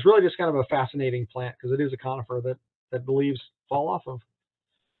 and it's really just kind of a fascinating plant because it is a conifer that the leaves fall off of.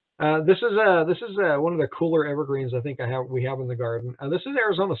 This is one of the cooler evergreens I think we have in the garden. This is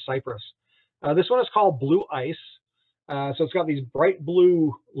Arizona cypress. This one is called blue ice. So it's got these bright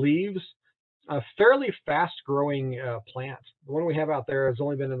blue leaves, a fairly fast-growing plant. The one we have out there has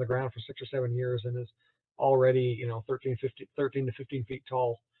only been in the ground for 6 or 7 years and is already 13 to 15 feet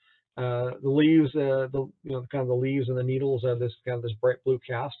tall. The leaves, kind of the leaves and the needles have this kind of this bright blue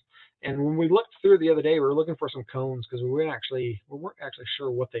cast. And when we looked through the other day, we were looking for some cones because we weren't actually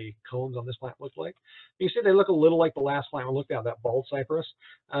sure what the cones on this plant looked like. You see, they look a little like the last plant we looked at, that bald cypress,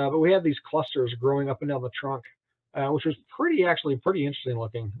 but we had these clusters growing up and down the trunk, which was pretty interesting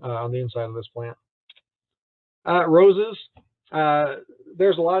looking on the inside of this plant. Roses.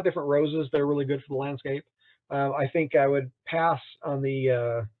 There's a lot of different roses that are really good for the landscape. I think I would pass on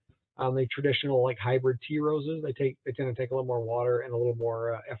the traditional like hybrid tea roses. They tend to take a little more water and a little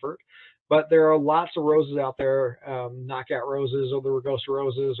more effort. But there are lots of roses out there, knockout roses or the rugosa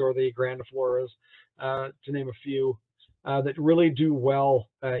roses or the grandifloras, to name a few, that really do well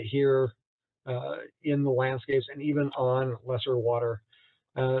here in the landscapes and even on lesser water.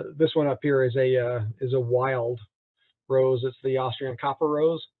 This one up here is a wild rose. It's the Austrian copper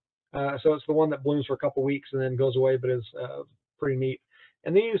rose. So it's the one that blooms for a couple weeks and then goes away, but is pretty neat.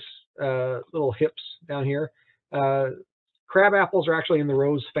 And these little hips down here, crab apples are actually in the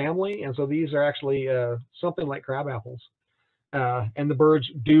rose family, and so these are actually something like crab apples, and the birds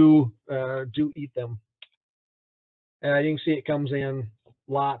do eat them. You can see it comes in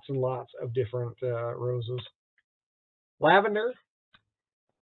lots and lots of different roses. Lavender.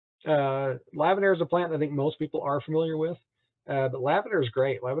 Lavender is a plant that I think most people are familiar with, but lavender is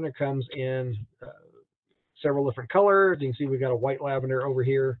great. Lavender comes in several different colors. You can see we've got a white lavender over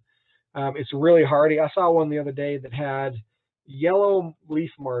here. It's really hardy. I saw one the other day that had yellow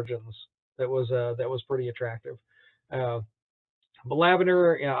leaf margins that was pretty attractive. But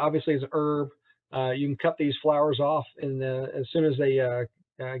lavender, obviously, is an herb. You can cut these flowers off as soon as they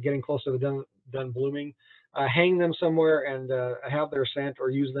getting close to the done blooming. Hang them somewhere and have their scent, or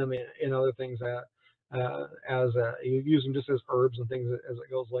use them in other things you use them just as herbs and things as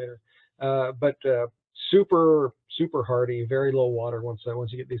it goes later. But super hardy, very low water once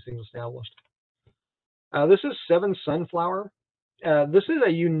you get these things established. This is 7 sunflower. This is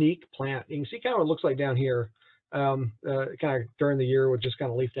a unique plant. You can see kind of what it looks like down here, kind of during the year, with just kind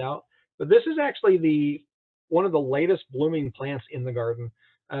of leafed out. But this is actually one of the latest blooming plants in the garden.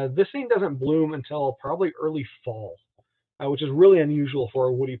 This thing doesn't bloom until probably early fall, which is really unusual for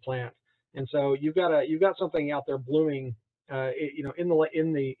a woody plant. And so you've got something out there blooming, in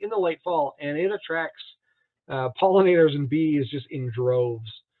the late fall, and it attracts pollinators and bees just in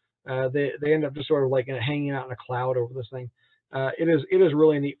droves. They end up just sort of like hanging out in a cloud over this thing. It is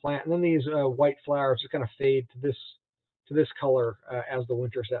really a neat plant. And then these white flowers just kind of fade to this color as the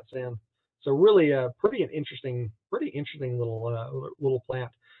winter sets in. So really, pretty interesting little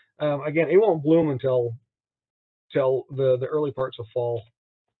plant. Again, it won't bloom until the early parts of fall.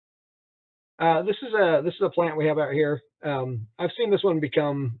 This is a plant we have out here. I've seen this one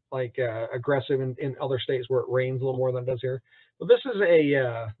become like aggressive in other states where it rains a little more than it does here. But this is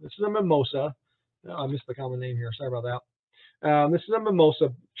a mimosa. Oh, I missed the common name here. Sorry about that. This is a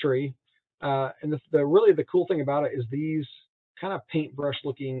mimosa tree, and the cool thing about it is these kind of paintbrush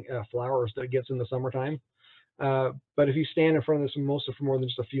looking flowers that it gets in the summertime. But if you stand in front of this mimosa for more than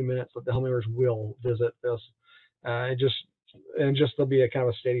just a few minutes, the hummingbirds will visit this. There'll be a kind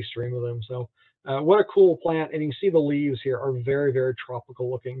of a steady stream of them. So what a cool plant. And you can see the leaves here are very, very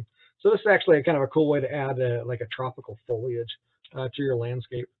tropical looking. So this is actually a kind of a cool way to add like a tropical foliage to your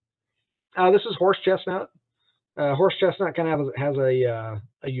landscape. This is horse chestnut. Horse chestnut kind of has a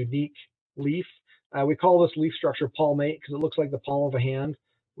unique leaf. We call this leaf structure palmate because it looks like the palm of a hand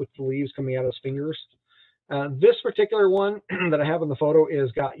with the leaves coming out of its fingers. This particular one that I have in the photo is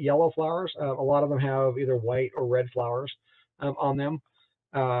got yellow flowers. A lot of them have either white or red flowers on them.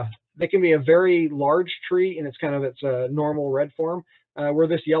 They can be a very large tree in its normal red form, where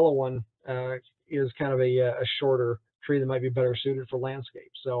this yellow one is kind of a shorter tree that might be better suited for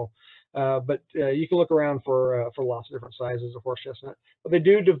landscape. So, but you can look around for lots of different sizes of horse chestnut. But they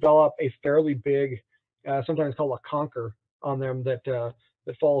do develop a fairly big, sometimes called a conker, on them that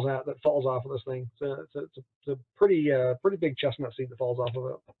falls off of this thing. So it's a pretty big chestnut seed that falls off of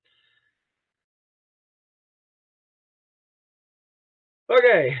it.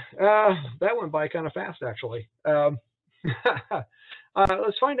 Okay, that went by kind of fast, actually. Let's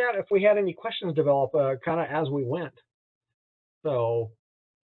find out if we had any questions develop kind of as we went. So.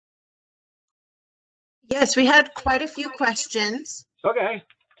 Yes, we had quite a few questions. Okay.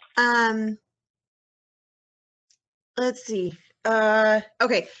 Let's see.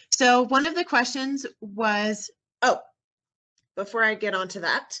 Okay, so one of the questions was, before I get onto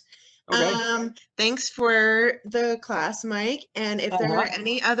that, okay. Thanks for the class, Mike. And if there are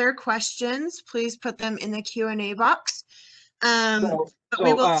any other questions, please put them in the Q&A box.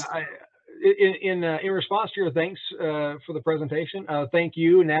 in response to your thanks for the presentation, thank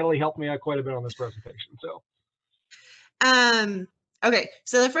you. Natalie helped me out quite a bit on this presentation. So, okay,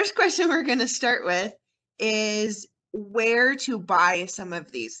 so the first question we're going to start with is where to buy some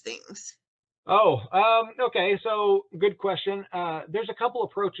of these things. Oh, okay. So good question. There's a couple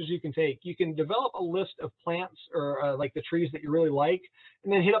approaches you can take. You can develop a list of plants or like the trees that you really like,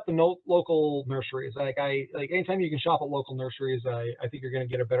 and then hit up the local nurseries. Like anytime you can shop at local nurseries, I think you're going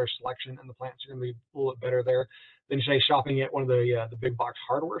to get a better selection, and the plants are going to be a little bit better there than say shopping at one of the big box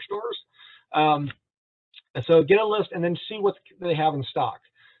hardware stores. And so get a list and then see what they have in stock.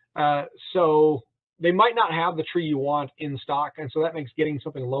 So they might not have the tree you want in stock, and so that makes getting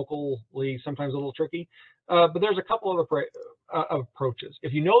something locally sometimes a little tricky. But there's a couple of approaches.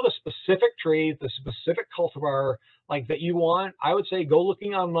 If you know the specific tree, the specific cultivar like that you want, I would say go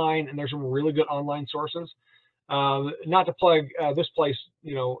looking online, and there's some really good online sources. Not to plug this place,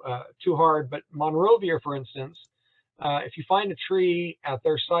 too hard, but Monrovia, for instance, if you find a tree at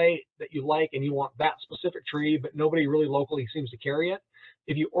their site that you like and you want that specific tree, but nobody really locally seems to carry it,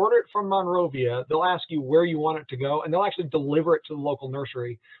 if you order it from Monrovia, they'll ask you where you want it to go, and they'll actually deliver it to the local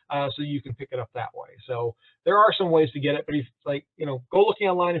nursery so you can pick it up that way. So there are some ways to get it, but if go looking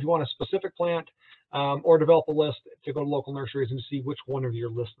online if you want a specific plant, or develop a list to go to local nurseries and see which one of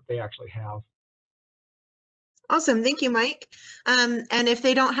your lists that they actually have. Awesome. Thank you, Mike. And if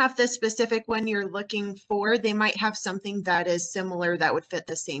they don't have the specific one you're looking for, they might have something that is similar that would fit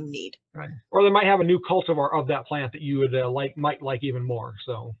the same need. Right. Or they might have a new cultivar of that plant that you would might like even more.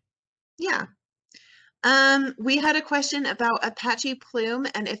 So. Yeah. We had a question about Apache plume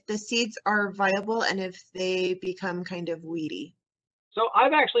and if the seeds are viable and if they become kind of weedy. So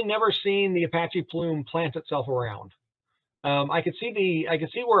I've actually never seen the Apache plume plant itself around. I could see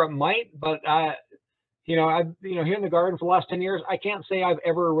where it might, but I've here in the garden for the last 10 years, I can't say I've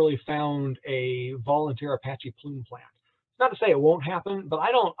ever really found a volunteer Apache plume plant. It's not to say it won't happen, but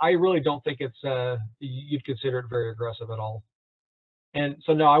I really don't think it's you'd consider it very aggressive at all. And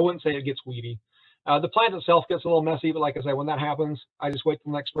so no, I wouldn't say it gets weedy. The plant itself gets a little messy, but like I say, when that happens, I just wait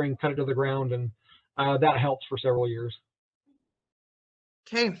till next spring, cut it to the ground, and that helps for several years.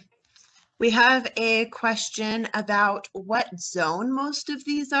 Okay. We have a question about what zone most of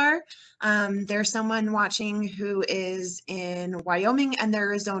these are. There's someone watching who is in Wyoming and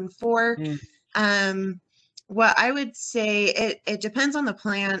they're zone 4. What I would say, it depends on the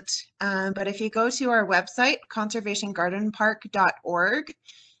plant, but if you go to our website, conservationgardenpark.org,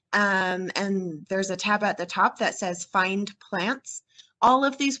 and there's a tab at the top that says Find Plants. All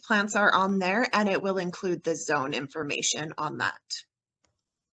of these plants are on there, and it will include the zone information on that.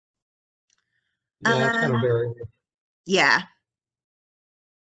 Yeah, that's kind of very. Yeah.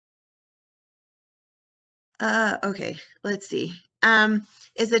 Okay, let's see.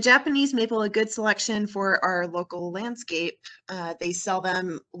 Is the Japanese maple a good selection for our local landscape? They sell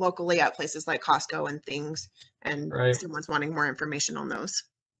them locally at places like Costco and things, and someone's wanting more information on those.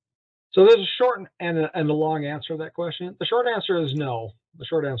 So there's a short and a long answer to that question. The short answer is no. The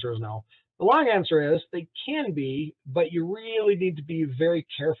short answer is no. The long answer is they can be, but you really need to be very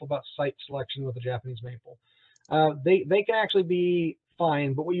careful about site selection with the Japanese maple. They can actually be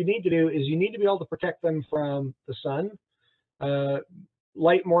fine, but what you need to do is you need to be able to protect them from the sun.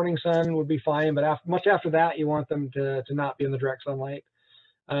 Light morning sun would be fine, but much after that, you want them to not be in the direct sunlight.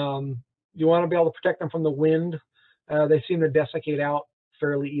 You want to be able to protect them from the wind. They seem to desiccate out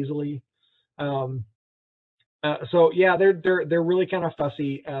fairly easily. So yeah, they're really kind of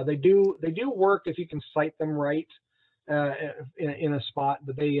fussy. They do work if you can site them right in a spot,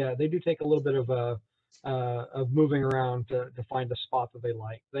 but they do take a little bit of moving around to find a spot that they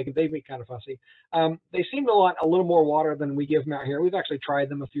like. They be kind of fussy. They seem to want a little more water than we give them out here. We've actually tried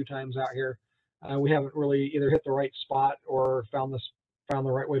them a few times out here. We haven't really either hit the right spot or found the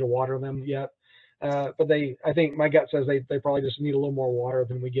right way to water them yet. But I think my gut says they probably just need a little more water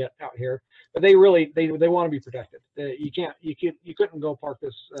than we get out here. But they want to be protected. You couldn't go park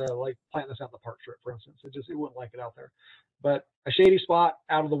this like plant this out in the park strip, for instance. It wouldn't like it out there. But a shady spot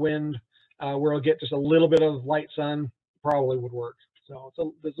out of the wind where it'll get just a little bit of light sun probably would work. So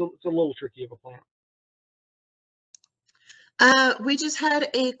it's a little tricky of a plant. We just had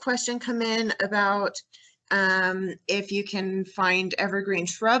a question come in about if you can find evergreen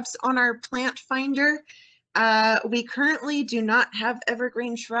shrubs on our plant finder. We currently do not have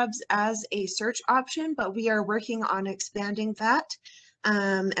evergreen shrubs as a search option, but we are working on expanding that.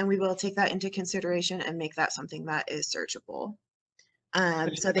 And we will take that into consideration and make that something that is searchable.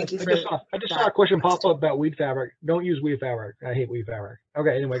 So thank you for that. I just saw a question pop up about weed fabric. Don't use weed fabric. I hate weed fabric.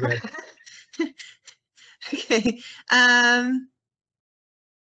 Okay, anyway, go ahead. Okay.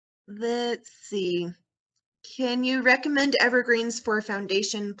 let's see. Can you recommend evergreens for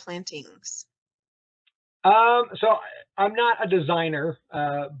foundation plantings? So I'm not a designer,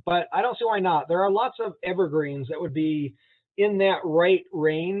 but I don't see why not. There are lots of evergreens that would be in that right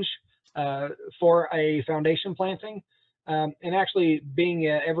range for a foundation planting. And actually being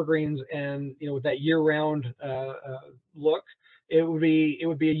evergreens and with that year-round look, it would be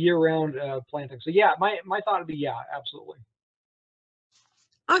a year-round planting. So yeah, my thought would be yeah, absolutely.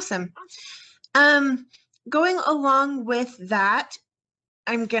 Awesome. Going along with that,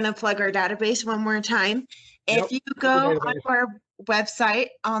 I'm going to plug our database one more time. Yep, If you the go on database. our website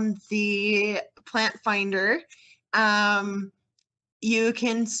on the plant finder, you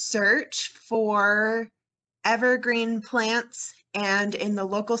can search for evergreen plants, and in the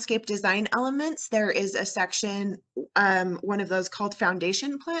Localscape design elements, there is a section, one of those called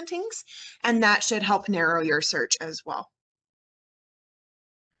foundation plantings, and that should help narrow your search as well.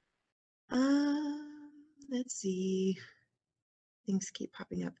 Let's see. Things keep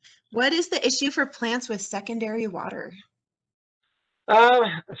popping up. What is the issue for plants with secondary water?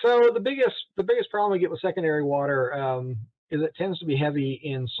 So the biggest problem we get with secondary water is it tends to be heavy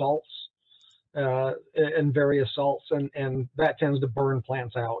in salts and various salts, and that tends to burn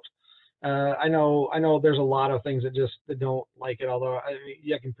plants out. I know there's a lot of things that don't like it. Although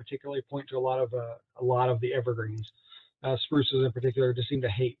I can particularly point to a lot of the evergreens, spruces in particular, just seem to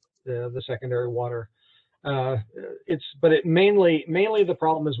hate the secondary water. But it mainly the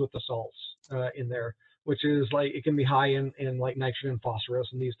problem is with the salts in there, which is like it can be high in like nitrogen, phosphorus,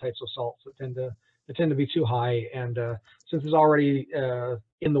 and these types of salts that tend to be too high. And since it's already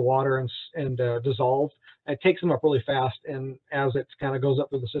in the water and dissolved, it takes them up really fast. And as it kind of goes up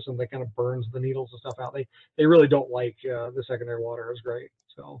through the system, they kind of burns the needles and stuff out. They really don't like the secondary water. Is great.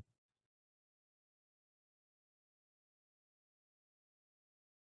 So